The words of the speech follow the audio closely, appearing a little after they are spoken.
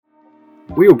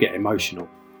We all get emotional,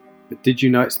 but did you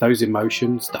know it's those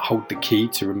emotions that hold the key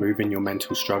to removing your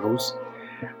mental struggles?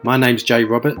 My name's Jay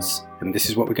Roberts, and this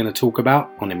is what we're going to talk about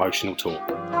on Emotional Talk.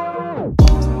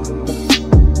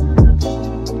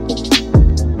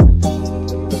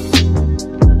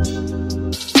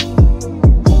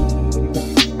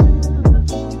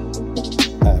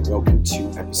 Welcome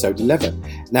to episode 11.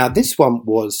 Now, this one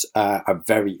was a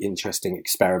very interesting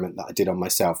experiment that I did on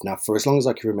myself. Now, for as long as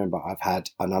I can remember, I've had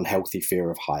an unhealthy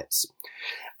fear of heights.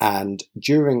 And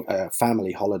during a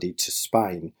family holiday to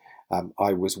Spain,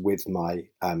 I was with my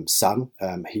son.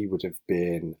 He would have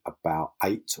been about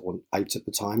 8 at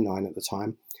the time, 9 at the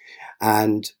time.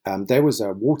 And there was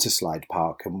a water slide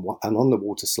park, and on the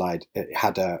water slide, it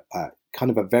had a kind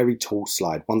of a very tall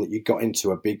slide, one that you got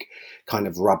into a big kind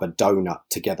of rubber donut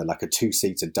together, like a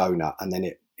 2-seater donut, and then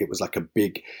it was like a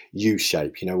big U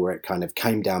shape, where it kind of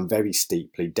came down very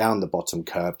steeply, down the bottom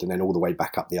curved, and then all the way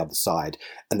back up the other side,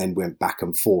 and then went back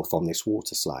and forth on this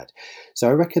water slide. So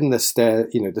I reckon the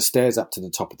stairs up to the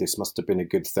top of this must have been a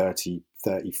good 30,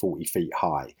 40 feet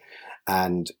high.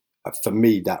 And for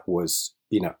me, that was,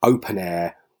 open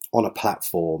air on a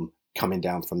platform coming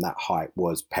down from that height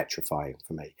was petrifying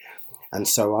for me. And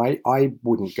so I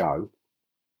wouldn't go.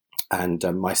 And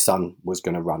my son was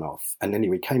going to run off. And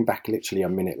anyway, he came back literally a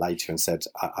minute later and said,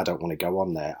 I don't want to go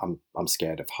on there. I'm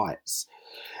scared of heights.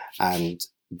 And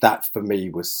that for me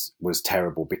was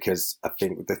terrible, because I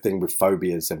think the thing with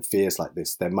phobias and fears like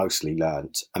this, they're mostly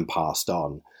learnt and passed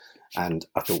on. And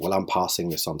I thought, well, I'm passing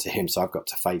this on to him, so I've got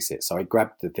to face it. So I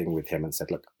grabbed the thing with him and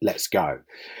said, look, let's go.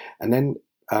 And then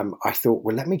I thought,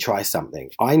 well, let me try something.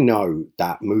 I know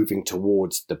that moving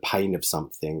towards the pain of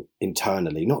something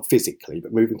internally, not physically,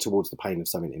 but moving towards the pain of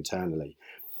something internally,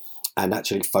 and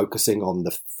actually focusing on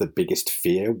the biggest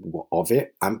fear of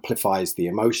it amplifies the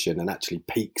emotion and actually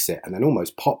peaks it and then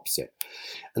almost pops it.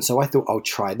 And so I thought, I'll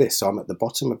try this. So I'm at the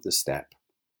bottom of the step.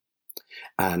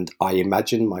 And I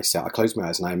close my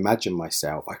eyes and I imagine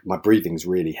myself, my breathing's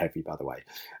really heavy, by the way.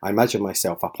 I imagine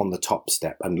myself up on the top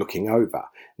step and looking over.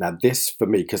 Now this, for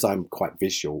me, because I'm quite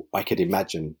visual, I could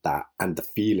imagine that, and the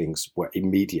feelings were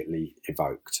immediately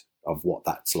evoked of what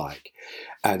that's like.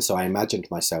 And so I imagined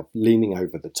myself leaning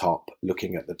over the top,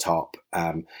 looking at the top,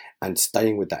 and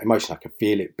staying with that emotion. I could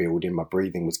feel it building. My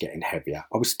breathing was getting heavier.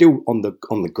 I was still on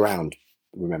the ground.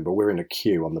 Remember, we're in a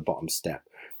queue on the bottom step.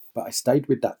 But I stayed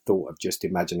with that thought of just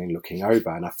imagining looking over,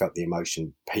 and I felt the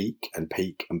emotion peak and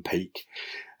peak and peak.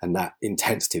 And that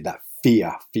intensity, that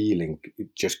fear feeling,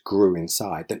 it just grew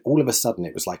inside. Then all of a sudden,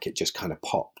 it was like it just kind of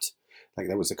popped. Like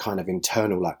there was a kind of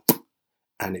internal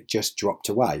and it just dropped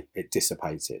away. It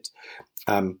dissipated.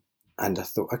 And I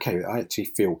thought, okay, I actually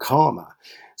feel calmer.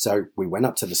 So we went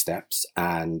up to the steps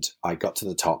and I got to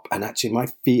the top, and actually my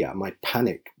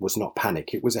panic was not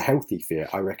panic. It was a healthy fear.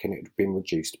 I reckon it had been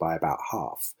reduced by about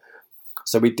half.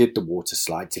 So we did the water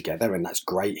slide together, and that's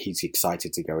great. He's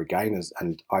excited to go again,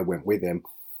 and I went with him.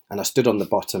 And I stood on the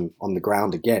bottom on the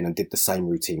ground again and did the same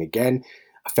routine again.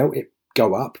 I felt it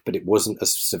go up, but it wasn't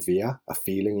as severe a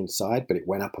feeling inside, but it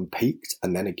went up and peaked.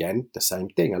 And then again, the same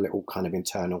thing, a little kind of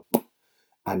internal,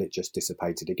 and it just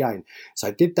dissipated again. So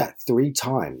I did that 3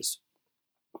 times,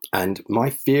 and my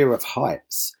fear of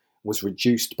heights was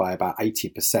reduced by about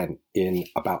 80% in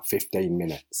about 15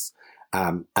 minutes.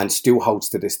 And still holds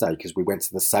to this day, because we went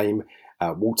to the same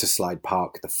water slide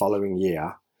park the following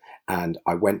year, and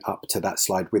I went up to that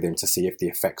slide with him to see if the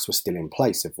effects were still in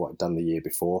place of what I'd done the year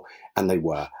before, and they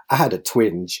were. I had a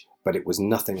twinge, but it was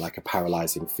nothing like a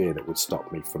paralysing fear that would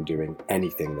stop me from doing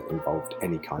anything that involved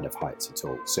any kind of heights at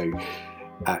all. So,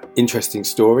 interesting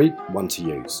story, one to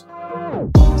use.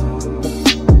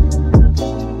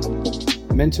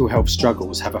 Mental health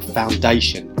struggles have a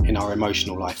foundation in our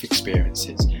emotional life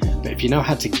experiences. But if you know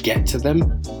how to get to them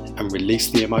and release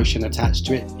the emotion attached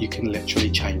to it, you can literally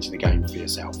change the game for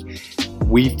yourself.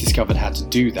 We've discovered how to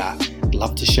do that. I'd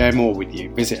love to share more with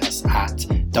you. Visit us at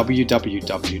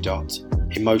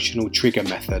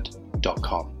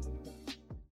www.emotionaltriggermethod.com.